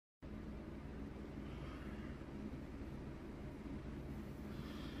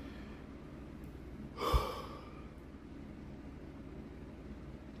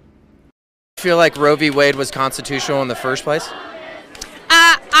Feel like Roe v. Wade was constitutional in the first place?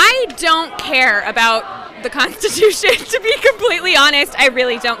 I don't care about the Constitution, to be completely honest. I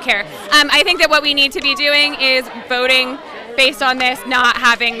really don't care. I think that what we need to be doing is voting based on this, not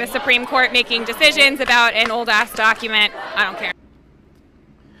having the Supreme Court making decisions about an old-ass document. I don't care.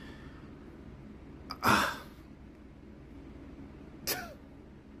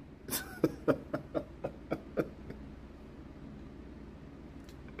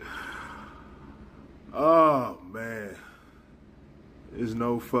 Oh, man. There's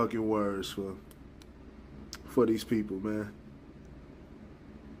no fucking words for these people, man.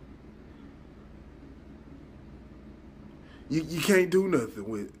 You can't do nothing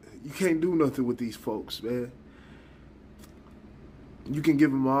with these folks, man. You can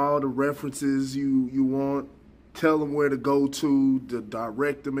give them all the references you want, tell them where to go to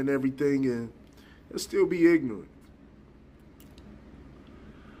direct them and everything, and they'll still be ignorant.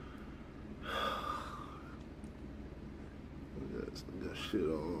 That shit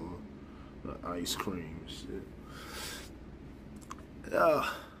on the ice cream shit.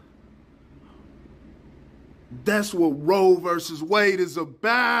 That's what Roe versus Wade is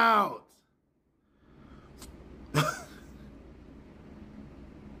about.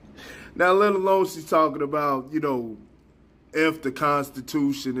 Now, let alone she's talking about, you know, F the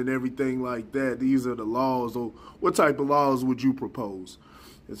Constitution and everything like that. These are the laws. Or what type of laws would you propose?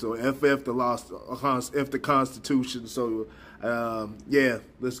 And so F the laws, F the Constitution. So yeah,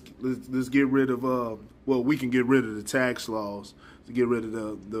 let's get rid of well, we can get rid of the tax laws to get rid of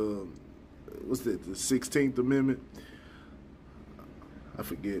the what's that, the 16th Amendment? I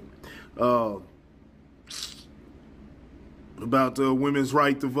forget. About the women's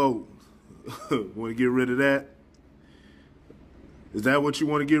right to vote. Want to get rid of that? Is that what you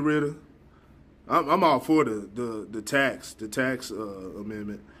want to get rid of? I'm all for the tax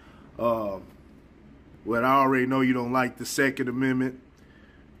amendment. Well, I already know you don't like the Second Amendment.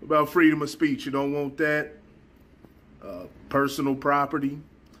 About freedom of speech, you don't want that. Personal property.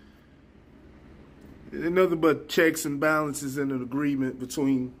 There's nothing but checks and balances and an agreement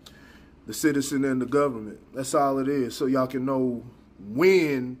between the citizen and the government. That's all it is. So y'all can know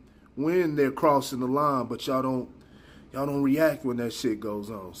when they're crossing the line, but y'all don't react when that shit goes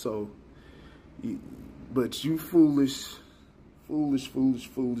on. So, but you foolish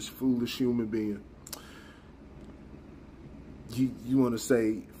human being. You want to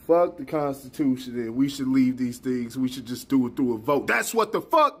say, fuck the Constitution and we should leave these things. We should just do it through a vote. That's what the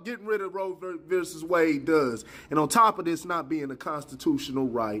fuck getting rid of Roe versus Wade does. And on top of this not being a constitutional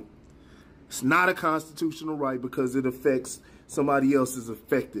right, it's not a constitutional right because it affects somebody else is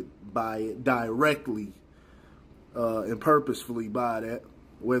affected by it directly and purposefully by that.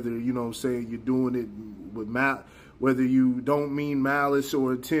 Whether, you know what I'm saying, you're doing it with whether you don't mean malice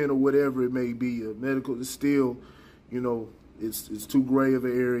or intent or whatever it may be, medical, it's still, you know, it's too gray of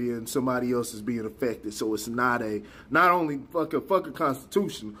an area and somebody else is being affected. So it's not only fuck a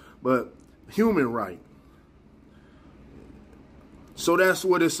constitution, but human right. So that's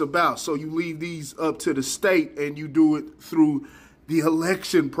what it's about. So you leave these up to the state and you do it through the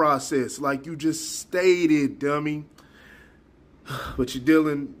election process, like you just stated, dummy. But you're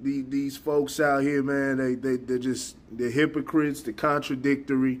dealing these folks out here, man. They're hypocrites. They're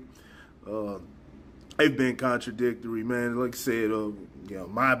contradictory. They've been contradictory, man. Like I said, you know,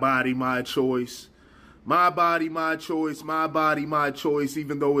 my body, my choice. My body, my choice. My body, my choice.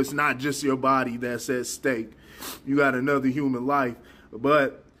 Even though it's not just your body that's at stake. You got another human life.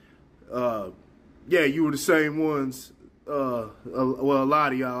 But, yeah, you were the same ones. Well, a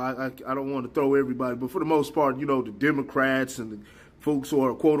lot of y'all. I don't want to throw everybody. But for the most part, you know, the Democrats and the folks who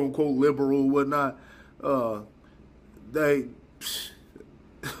are quote-unquote liberal and whatnot, they...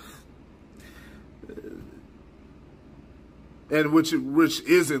 and which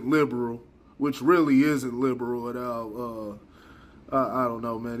isn't liberal, which really isn't liberal at all. I don't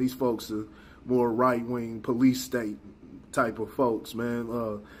know, man. These folks are more right-wing police state type of folks,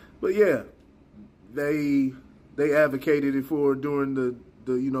 man. But yeah, they advocated it for during the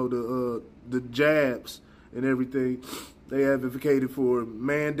jabs and everything. They advocated for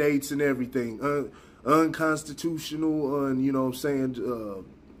mandates and everything, unconstitutional, you know what I'm saying,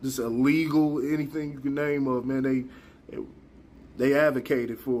 just illegal, anything you can name of, man. They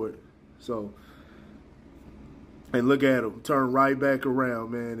advocated for it. So, and look at them, turn right back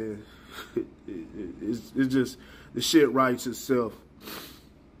around, man. And it's just, the shit writes itself.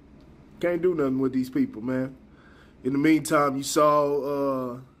 Can't do nothing with these people, man. In the meantime, you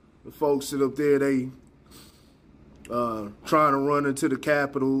saw the folks sit up there, they trying to run into the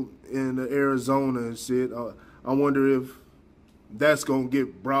Capitol in Arizona and shit. I wonder if that's going to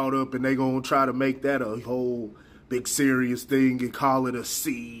get brought up and they going to try to make that a whole big serious thing and call it a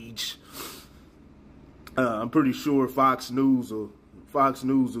siege. I'm pretty sure Fox News will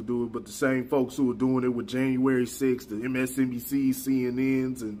do it, but the same folks who are doing it with January 6th, the MSNBC,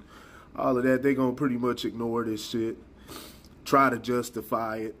 CNNs, and all of that, they're going to pretty much ignore this shit. Try to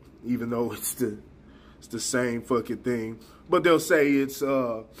justify it, even though it's the same fucking thing. But they'll say it's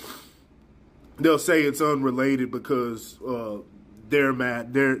unrelated because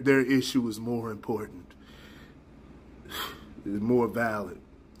their issue is more important. It's more valid.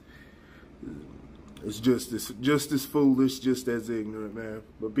 It's just as foolish, just as ignorant, man.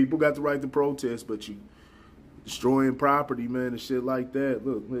 But people got the right to protest, but you destroying property, man, and shit like that.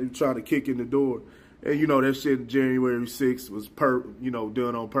 Look, they trying to kick in the door. And, you know, that shit January 6th was,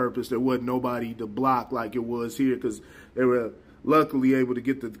 done on purpose. There wasn't nobody to block like it was here because they were luckily able to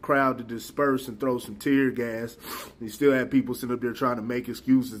get the crowd to disperse and throw some tear gas. You still had people sitting up there trying to make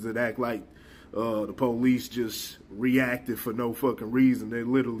excuses and act like the police just reacted for no fucking reason. They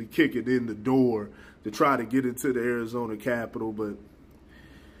literally kick it in the door to try to get into the Arizona Capitol. But,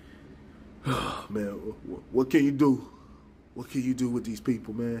 man, what can you do? What can you do with these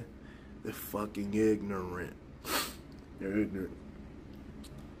people, man? They're fucking ignorant. They're ignorant.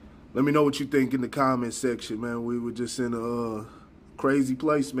 Let me know what you think in the comment section, man. We were just in a crazy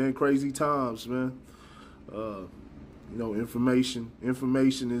place, man. Crazy times, man. You know, information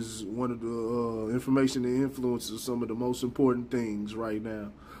is one of the information and influence is some of the most important things right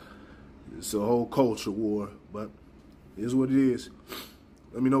now. It's a whole culture war, but it is what it is.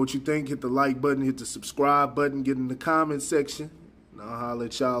 Let me know what you think. Hit the like button, hit the subscribe button, get in the comment section, and I'll holler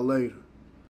at y'all later.